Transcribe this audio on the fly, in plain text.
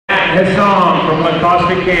Hassan from La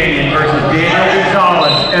Costa Canyon versus Daniel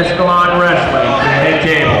Gonzalez, Escalon Wrestling, to the head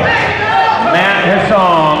table. Matt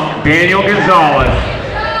Hassan, Daniel Gonzalez,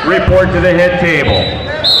 report to the head table.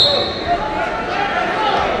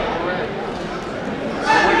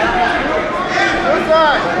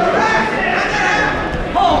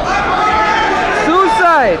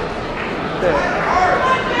 Suicide!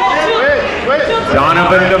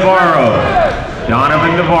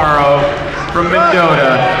 Donovan Navarro from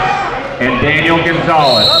Mendota, and Daniel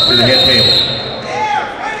Gonzalez to the head table.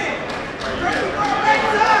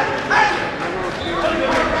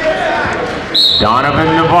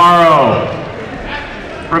 Donovan Navarro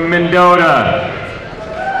from Mendota,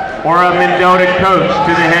 or a Mendota coach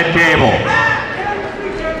to the head table.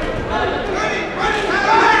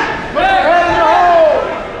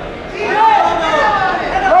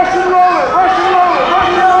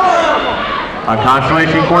 A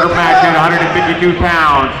consolation quarter match at 152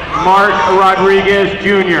 pounds. Mark Rodriguez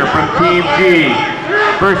Jr. from Team G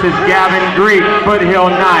versus Gavin Greek, Foothill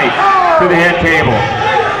Knights, to the head table.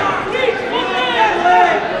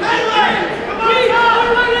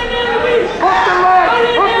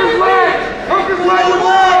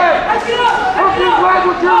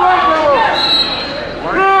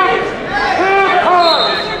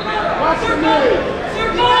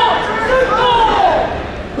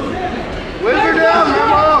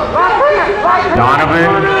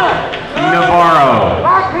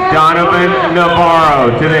 Donovan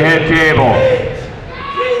Navarro to the head table.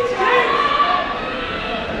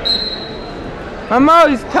 Memo,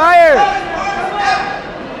 he's tired.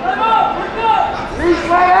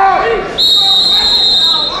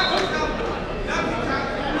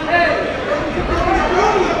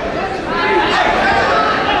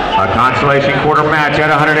 A consolation quarter match at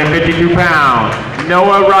 152 pounds.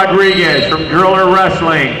 Noah Rodriguez from Driller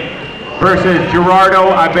Wrestling versus Gerardo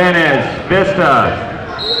Ibanez Vista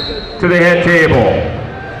to the head table.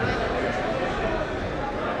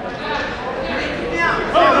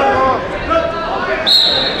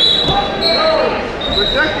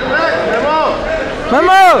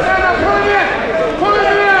 Memo!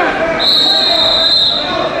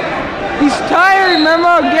 He's tired,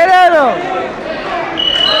 Memo. Get at him.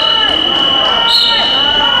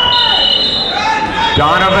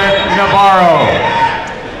 Donovan Navarro.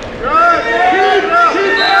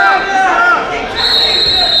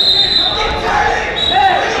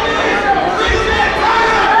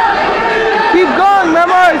 Keep going,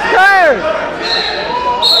 Memo. He's tired.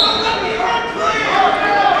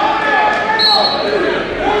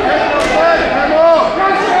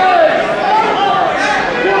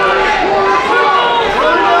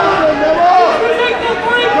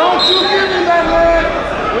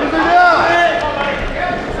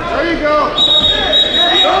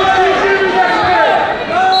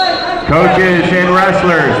 Coaches and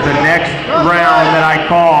wrestlers, the next round that I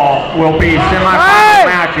call will be semifinal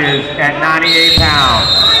matches at 98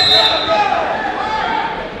 pounds.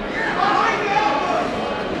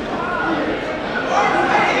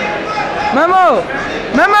 Memo!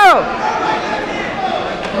 Memo!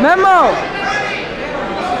 Memo!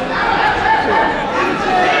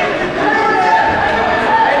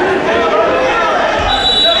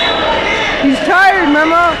 He's tired,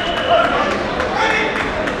 Memo!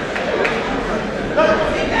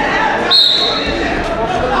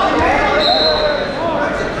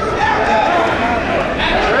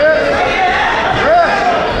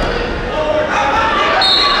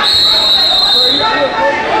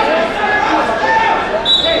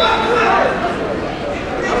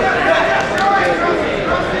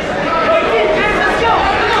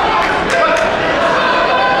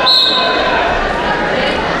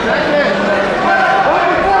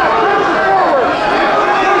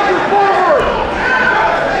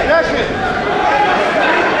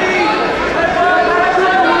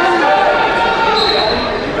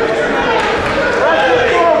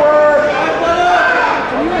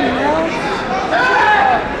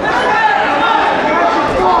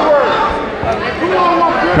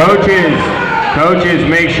 Coaches,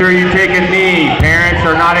 make sure you take a knee. Parents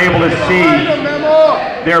are not able to see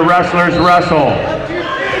their wrestlers wrestle.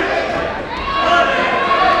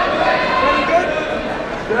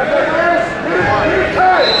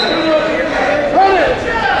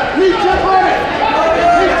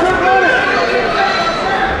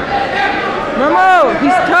 Memo,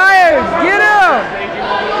 he's tired. Get him.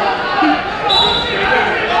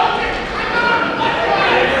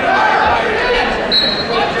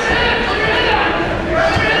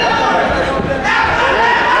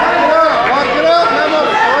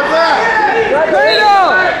 Get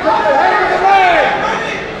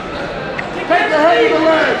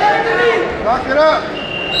Lock it up.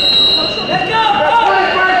 Let's go.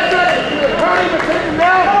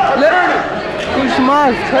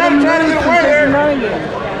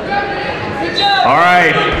 All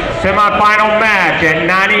right, semifinal match at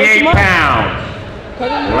 98 pounds.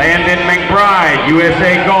 Landon McBride,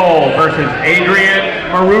 USA Gold versus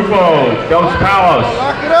Adrian Marufo, Dos Palos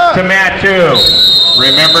to mat 2.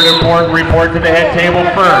 Remember to report to the head table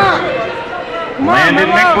first. Landon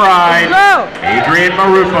McBride, Adrian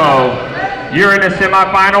Marufo, you're in the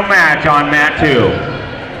semifinal match on mat 2.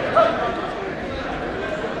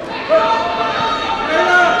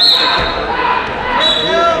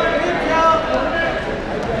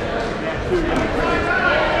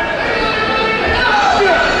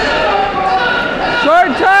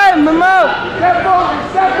 Short time, Memo. Step over,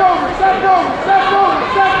 step over, step over, step over,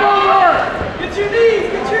 step over. Get your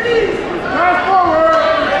knees, get your knees. Press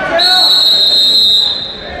forward.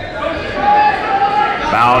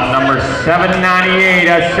 Bout number 798,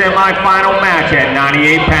 a semifinal match at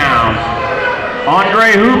 98 pounds.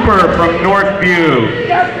 Andre Hooper from Northview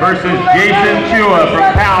versus Jason Chua from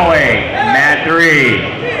Poway, mat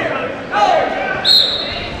 3.